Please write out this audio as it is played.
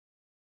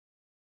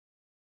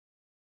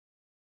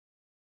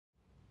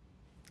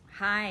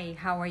Hi,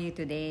 how are you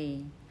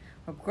today?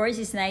 Of course,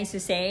 it's nice to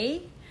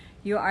say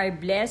you are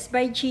blessed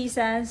by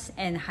Jesus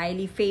and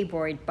highly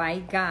favored by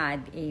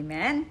God.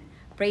 Amen.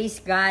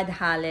 Praise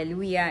God.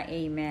 Hallelujah.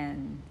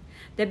 Amen.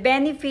 The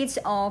benefits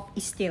of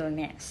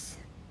stillness.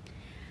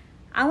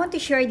 I want to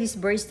share this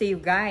verse to you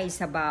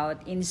guys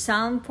about in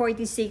Psalm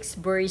 46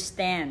 verse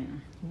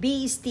 10.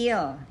 Be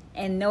still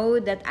and know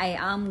that I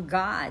am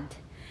God.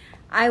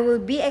 I will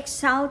be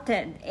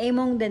exalted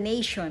among the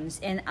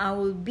nations, and I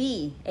will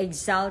be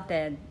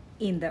exalted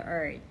in the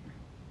earth.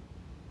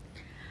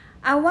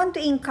 I want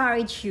to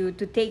encourage you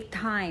to take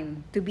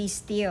time to be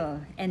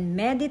still and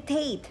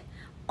meditate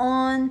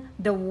on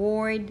the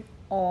Word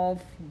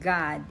of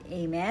God.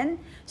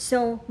 Amen?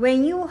 So,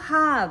 when you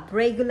have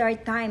regular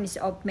times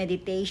of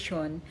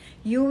meditation,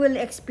 you will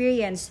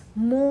experience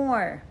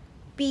more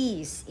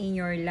peace in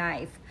your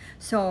life.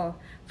 So,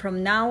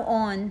 from now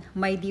on,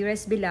 my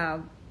dearest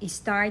beloved,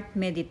 start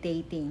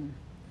meditating.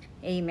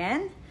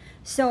 Amen?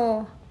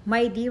 So,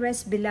 my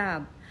dearest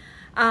beloved,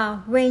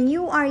 when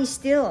you are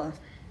still,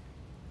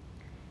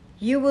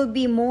 you will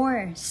be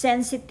more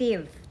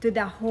sensitive to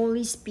the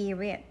Holy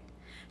Spirit.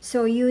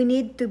 So, you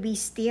need to be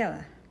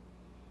still.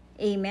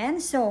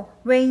 Amen? So,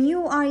 when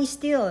you are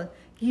still,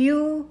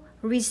 you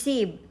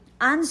receive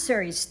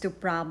answers to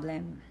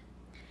problem.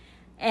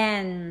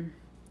 And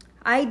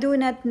I do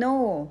not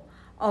know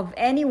of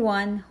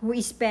anyone who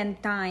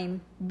spent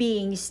time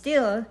being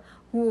still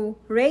who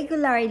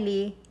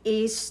regularly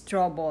is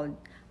troubled,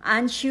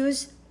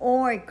 anxious,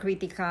 or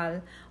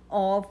critical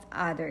of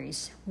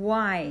others.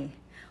 Why?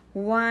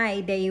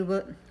 Why they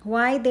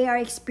are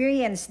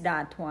experiencing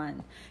that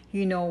one?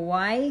 You know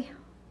why?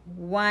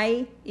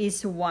 Why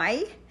is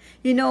why?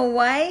 You know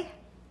why?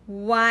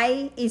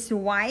 Why is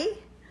why?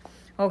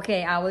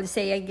 Okay, I will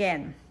say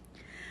again.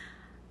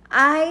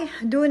 I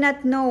do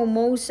not know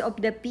most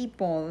of the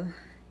people.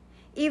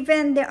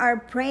 Even they are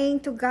praying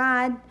to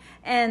God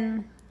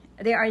and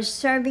they are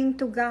serving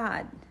to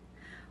God.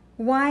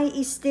 Why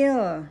is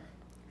still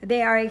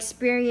they are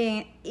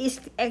experience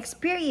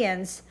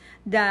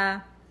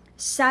the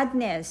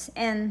sadness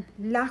and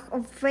lack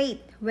of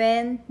faith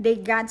when they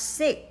got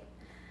sick?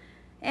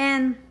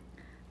 And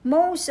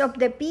most of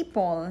the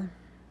people,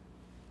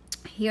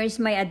 here's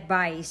my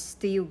advice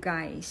to you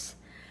guys,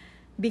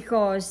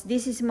 because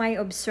this is my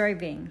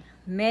observing.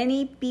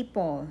 Many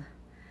people,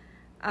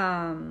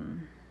 I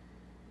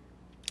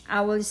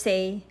will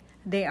say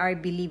they are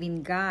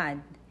believing God.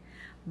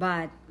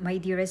 But my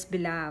dearest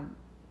beloved,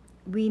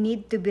 we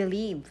need to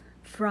believe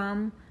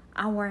from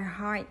our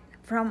heart,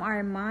 from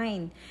our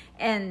mind.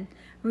 And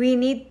we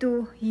need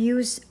to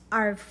use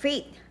our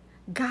faith.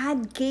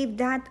 God gave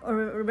that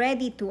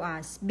already to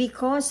us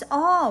because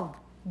of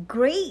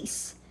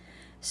grace.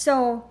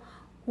 So,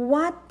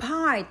 what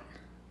part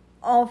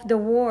of the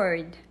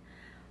word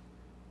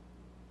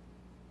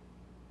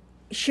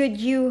should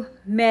you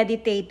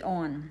meditate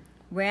on?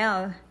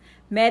 Well,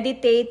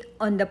 meditate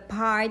on the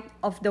part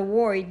of the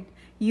word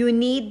you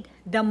need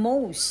the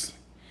most.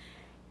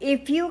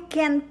 If you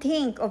can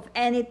think of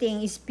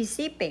anything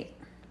specific,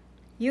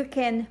 you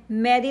can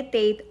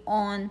meditate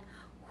on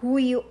who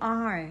you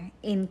are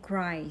in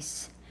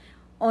Christ,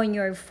 on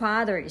your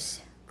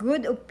Father's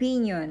good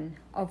opinion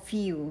of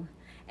you,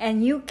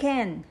 and you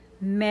can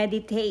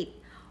meditate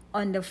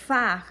on the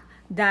fact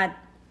that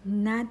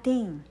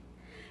nothing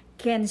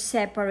can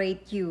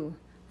separate you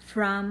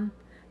from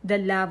the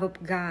love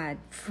of God,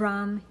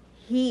 from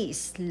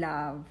His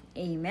love.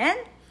 Amen?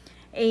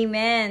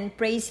 Amen.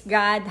 Praise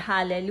God.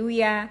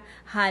 Hallelujah.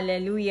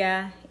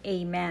 Hallelujah.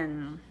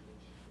 Amen.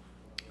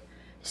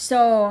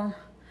 So,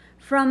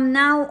 from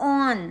now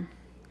on,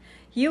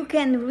 you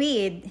can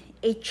read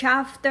a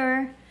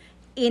chapter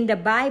in the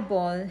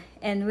Bible,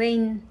 and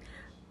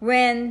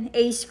when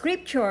a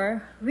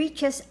scripture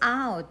reaches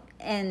out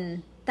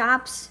and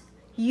taps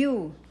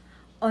you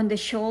on the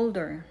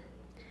shoulder,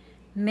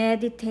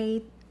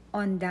 meditate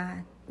on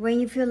that.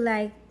 When you feel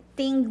like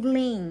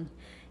tingling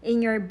in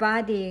your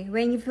body,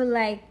 when you feel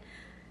like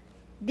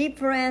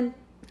different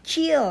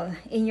chill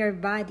in your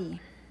body,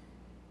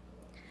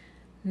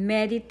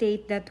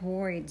 meditate that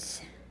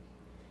words.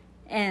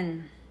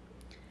 And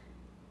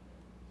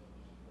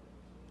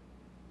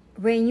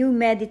when you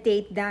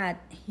meditate that,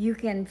 you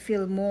can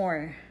feel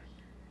more.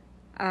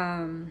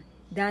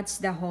 That's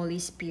the Holy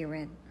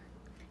Spirit.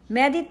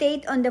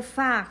 Meditate on the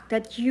fact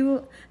that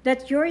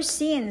your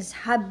sins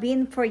have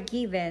been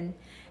forgiven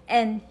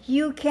and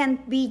you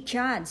can't be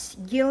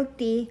judged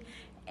guilty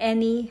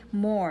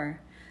anymore.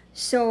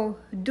 So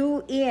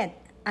do it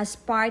as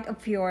part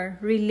of your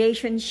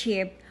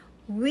relationship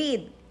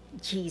with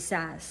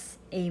Jesus.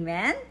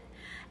 Amen?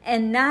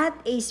 And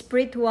not a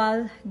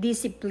spiritual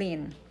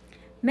discipline.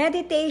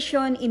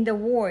 Meditation in the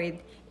Word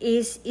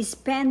is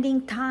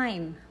spending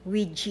time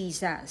with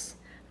Jesus.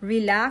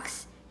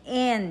 Relax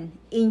and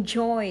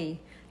enjoy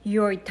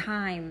your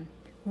time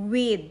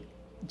with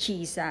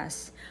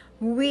Jesus,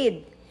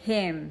 with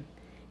Him.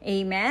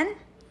 Amen?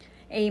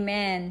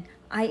 Amen.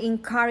 I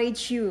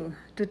encourage you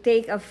to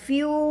take a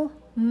few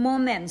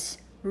moments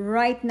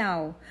right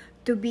now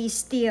to be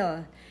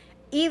still,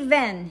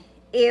 even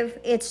if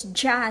it's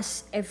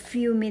just a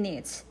few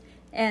minutes,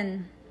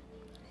 and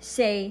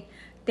say,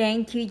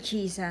 thank you,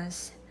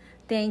 Jesus.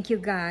 Thank you,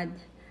 God.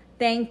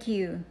 Thank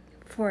you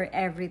for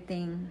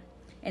everything.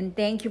 And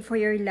thank you for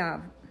your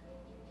love.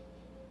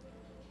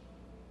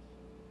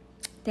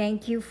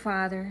 Thank you,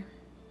 Father.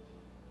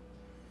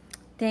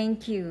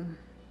 Thank you,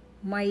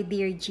 my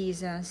dear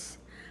Jesus,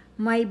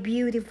 my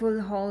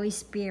beautiful Holy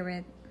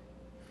Spirit,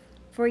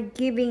 for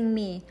giving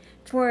me,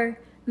 for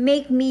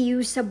make me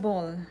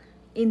usable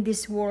in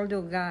this world,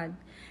 oh God.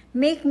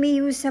 Make me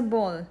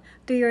usable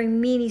to your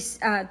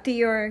to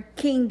your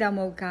kingdom,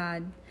 oh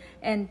God.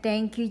 And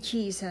thank you,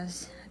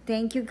 Jesus.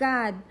 Thank you,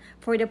 God,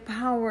 for the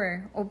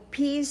power of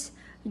peace,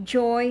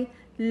 joy,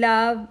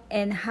 love,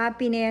 and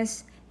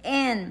happiness,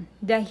 and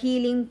the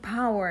healing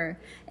power,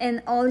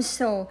 and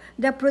also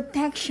the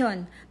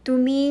protection to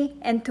me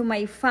and to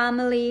my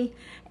family,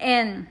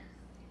 and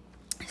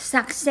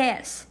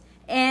success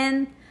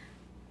and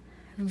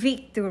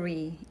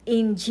victory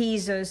in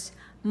Jesus'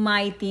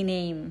 mighty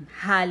name.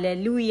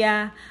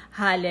 Hallelujah,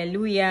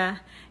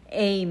 hallelujah,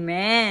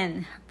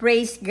 amen.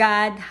 Praise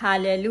God,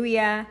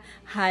 hallelujah,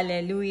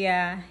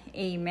 hallelujah,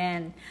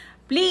 amen.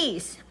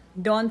 Please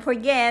don't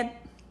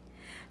forget,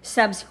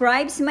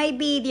 subscribe my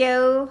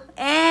video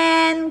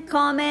and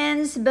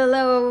comments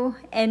below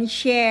and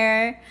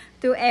share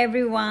to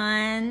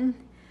everyone.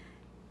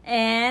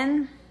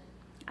 And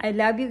I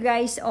love you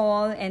guys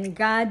all, and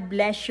God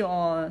bless you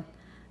all.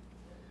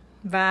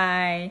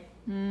 Bye.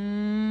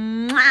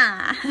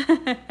 Mwah.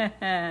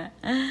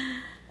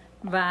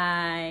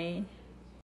 Bye.